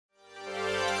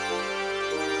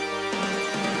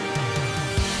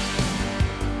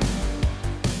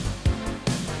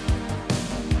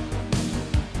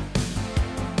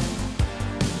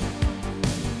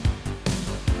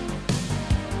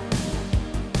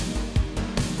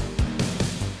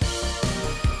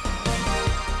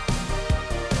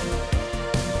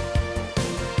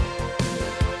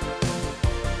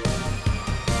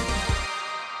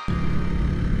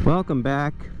Welcome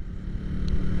back.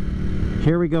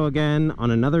 Here we go again on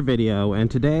another video, and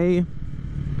today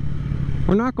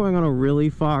we're not going on a really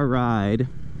far ride,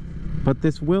 but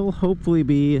this will hopefully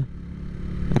be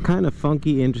a kind of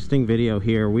funky, interesting video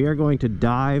here. We are going to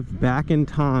dive back in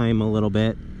time a little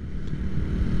bit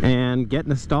and get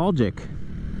nostalgic.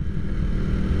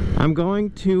 I'm going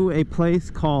to a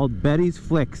place called Bette's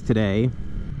Flicks today.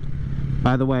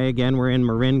 By the way, again, we're in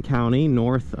Marin County,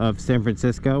 north of San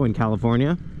Francisco in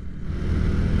California.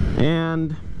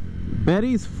 And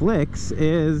Bette's Flicks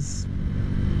is,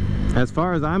 as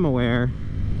far as I'm aware,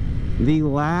 the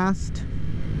last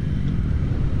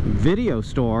video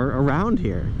store around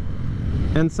here.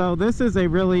 And so this is a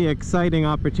really exciting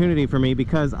opportunity for me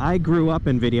because I grew up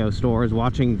in video stores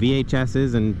watching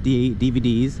VHSs and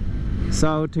DVDs.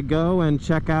 So to go and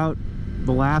check out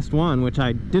the last one, which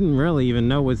I didn't really even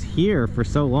know was here for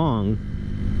so long,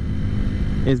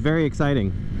 is very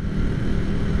exciting.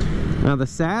 Now the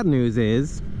sad news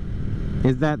is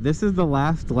that this is the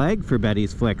last leg for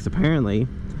Bette's Flicks, apparently.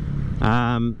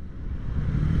 I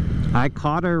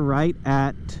caught her right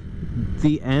at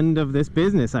the end of this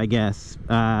business, I guess.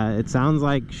 It sounds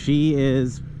like she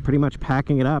is pretty much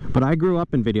packing it up. But I grew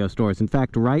up in video stores. In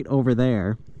fact, right over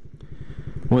there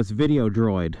was Video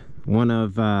Droid, one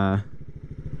of the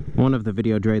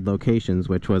Video Droid locations,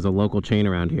 which was a local chain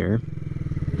around here.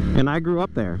 And I grew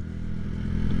up there.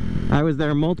 I was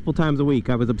there multiple times a week.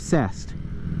 I was obsessed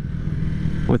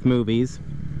with movies.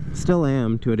 Still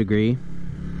am, to a degree.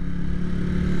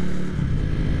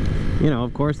 You know,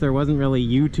 of course, there wasn't really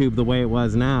YouTube the way it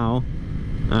was now,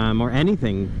 or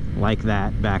anything like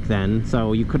that back then.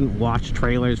 So you couldn't watch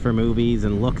trailers for movies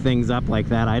and look things up like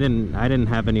that. I didn't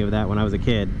have any of that when I was a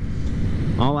kid.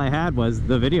 All I had was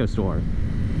the video store,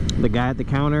 the guy at the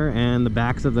counter, and the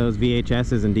backs of those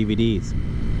VHSs and DVDs.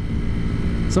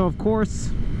 So of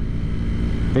course,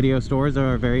 video stores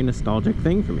are a very nostalgic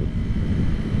thing for me.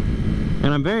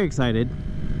 And I'm very excited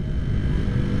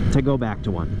to go back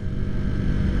to one.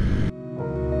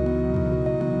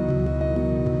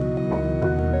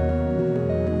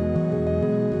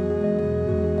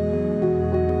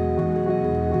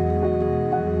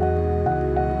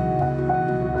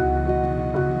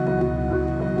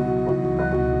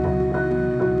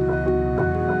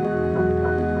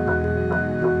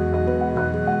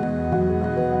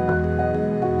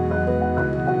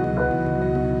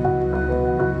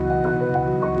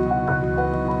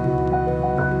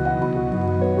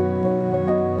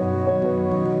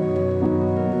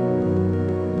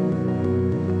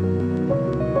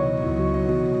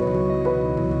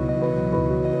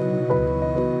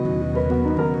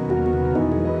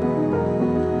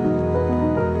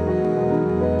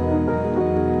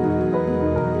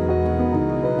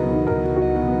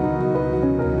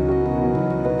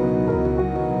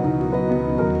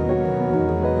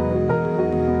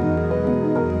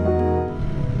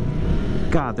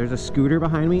 God, there's a scooter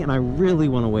behind me, and I really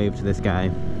want to wave to this guy.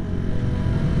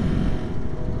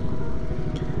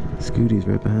 Scooty's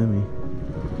right behind me.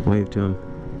 Wave to him.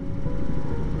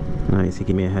 Nice, he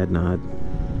gave me a head nod.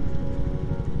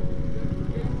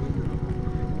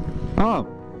 Oh,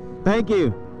 thank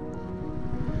you.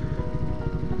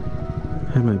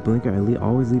 I had my blinker. I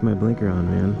always leave my blinker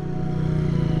on, man.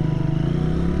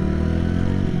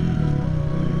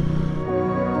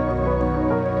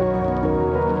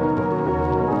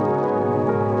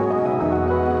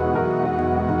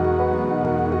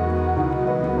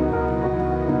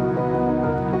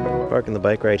 Parking the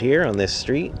bike right here on this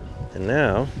street, and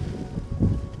now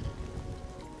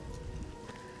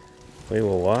we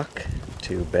will walk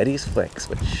to Bette's Flicks,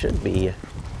 which should be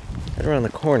right around the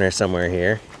corner somewhere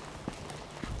here.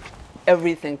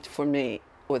 Everything for me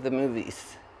were the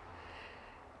movies,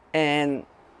 and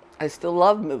I still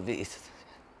love movies,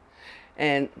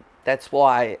 and that's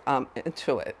why I'm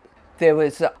into it. There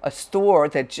was a store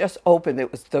that just opened.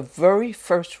 It was the very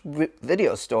first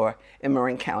video store in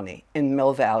Marin County, in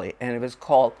Mill Valley, and it was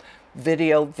called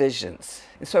Video Visions.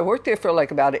 And so I worked there for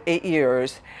like about 8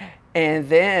 years, and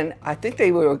then I think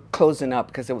they were closing up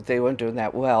because they weren't doing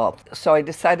that well. So I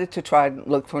decided to try and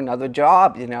look for another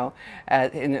job, you know,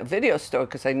 in a video store,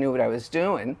 because I knew what I was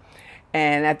doing.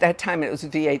 And at that time, it was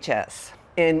VHS.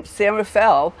 In San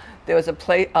Rafael, there was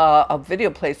a video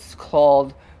place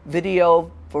called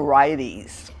Video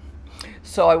Varieties.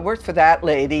 So I worked for that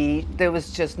lady. There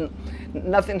was just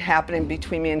nothing happening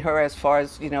between me and her as far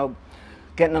as, you know,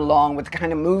 getting along with the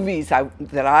kind of movies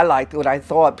that I liked, what I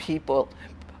thought people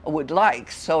would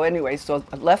like. So anyway, so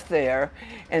I left there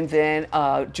and then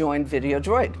joined Video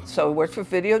Droid. So I worked for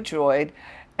Video Droid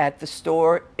at the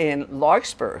store in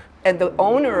Larkspur. And the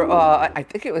owner, I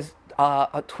think it was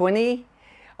 20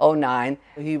 '09.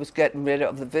 He was getting rid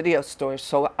of the video store,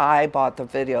 so I bought the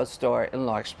video store in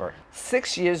Larkspur.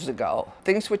 6 years ago,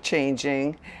 things were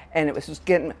changing, and it was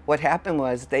getting, what happened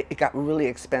was it got really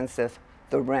expensive,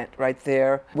 the rent right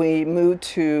there. We moved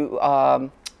to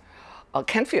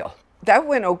Kentfield. That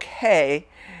went okay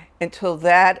until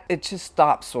it just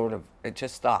stopped, sort of. It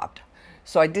just stopped.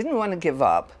 So I didn't want to give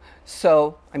up,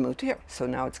 so I moved here. So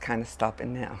now it's kind of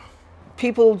stopping now.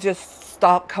 People just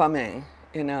stop coming,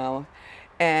 you know,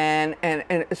 and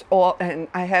it's all, and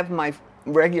I have my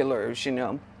regulars, you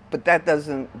know, but that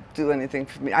doesn't do anything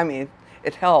for me. I mean,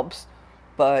 it helps,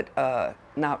 but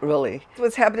not really.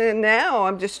 What's happening now,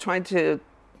 I'm just trying to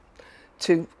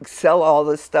sell all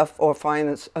this stuff or find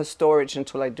a storage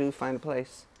until I do find a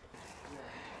place.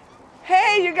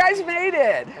 Hey, you guys made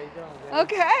it. How you doing, baby?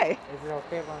 Okay. Is it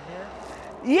okay if I'm here?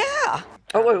 Yeah.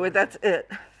 Oh, wait, that's it.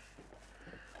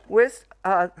 Where's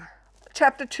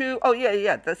chapter 2? Oh,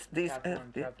 yeah. That's these.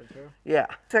 Chapter 2? Yeah.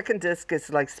 Second disc is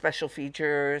like special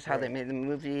features, how they made the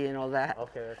movie and all that.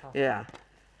 Okay, that's awesome. Yeah.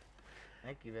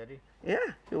 Thank you, Betty. Yeah,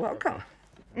 you're welcome.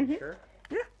 You sure?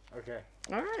 Yeah. Okay.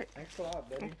 All right. Thanks a lot,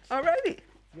 Betty. All righty.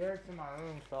 You're in my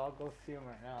room, so I'll go see him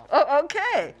right now. Oh,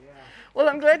 okay. Yeah. Well,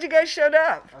 I'm glad you guys showed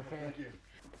up. Okay. Thank you.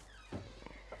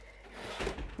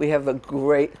 We have a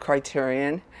great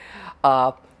Criterion,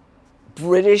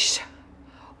 British.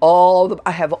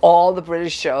 I have all the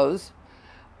British shows,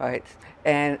 right?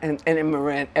 And in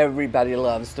Marin, everybody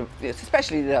loves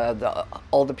especially the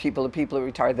older people, the people who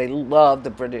retired. They love the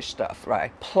British stuff,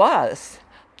 right? Plus,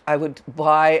 I would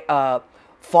buy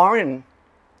foreign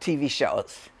TV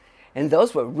shows, and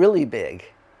those were really big.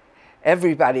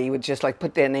 Everybody would just like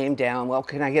put their name down. Well,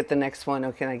 can I get the next one?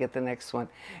 Or can I get the next one?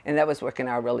 And that was working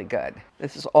out really good.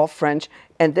 This is all French,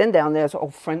 and then down there's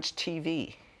all French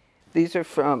TV. These are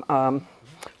from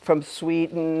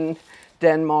Sweden,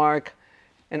 Denmark,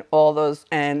 and all those.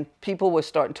 And people were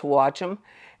starting to watch them,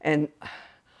 and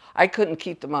I couldn't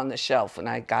keep them on the shelf, and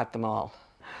I got them all.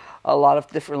 A lot of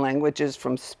different languages,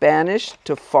 from Spanish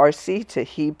to Farsi to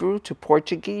Hebrew to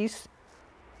Portuguese.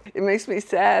 It makes me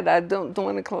sad. I don't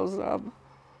want to close up.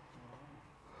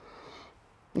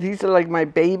 These are like my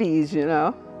babies, you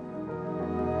know.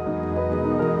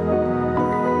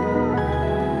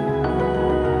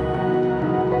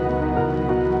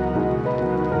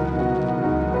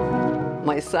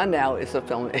 My son now is a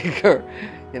filmmaker,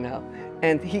 you know,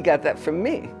 and he got that from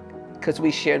me because we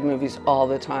shared movies all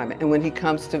the time. And when he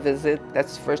comes to visit,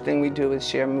 that's the first thing we do is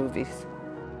share movies.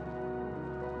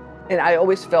 And I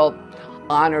always felt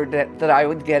honored that I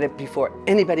would get it before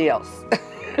anybody else.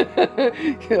 You know,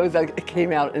 it was like it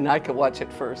came out and I could watch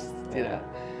it first, you know.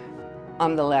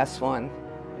 I'm the last one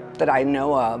that I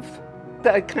know of.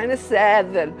 I'm kind of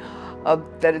sad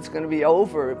that it's going to be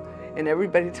over, and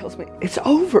everybody tells me, it's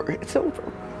over,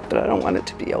 but I don't want it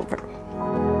to be over.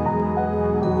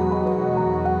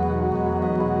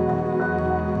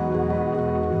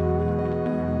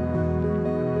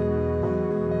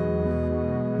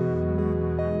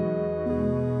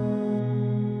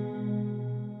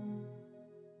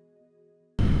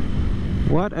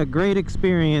 What a great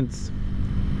experience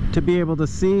to be able to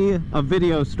see a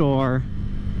video store,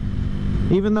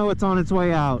 even though it's on its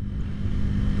way out.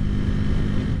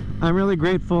 I'm really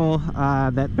grateful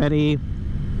that Betty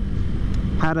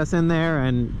had us in there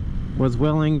and was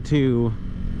willing to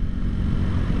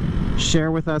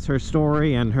share with us her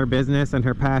story and her business and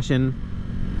her passion.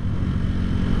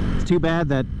 It's too bad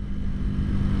that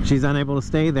she's unable to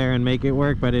stay there and make it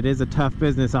work, but it is a tough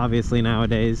business obviously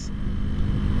nowadays.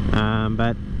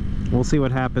 But we'll see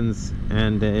what happens,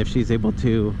 and if she's able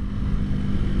to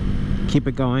keep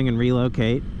it going and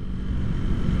relocate.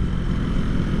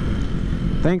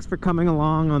 Thanks for coming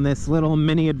along on this little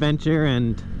mini adventure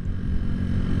and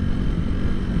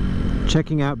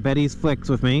checking out Betty's flicks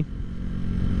with me.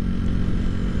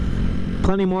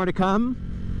 Plenty more to come.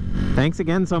 Thanks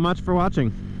again so much for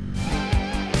watching.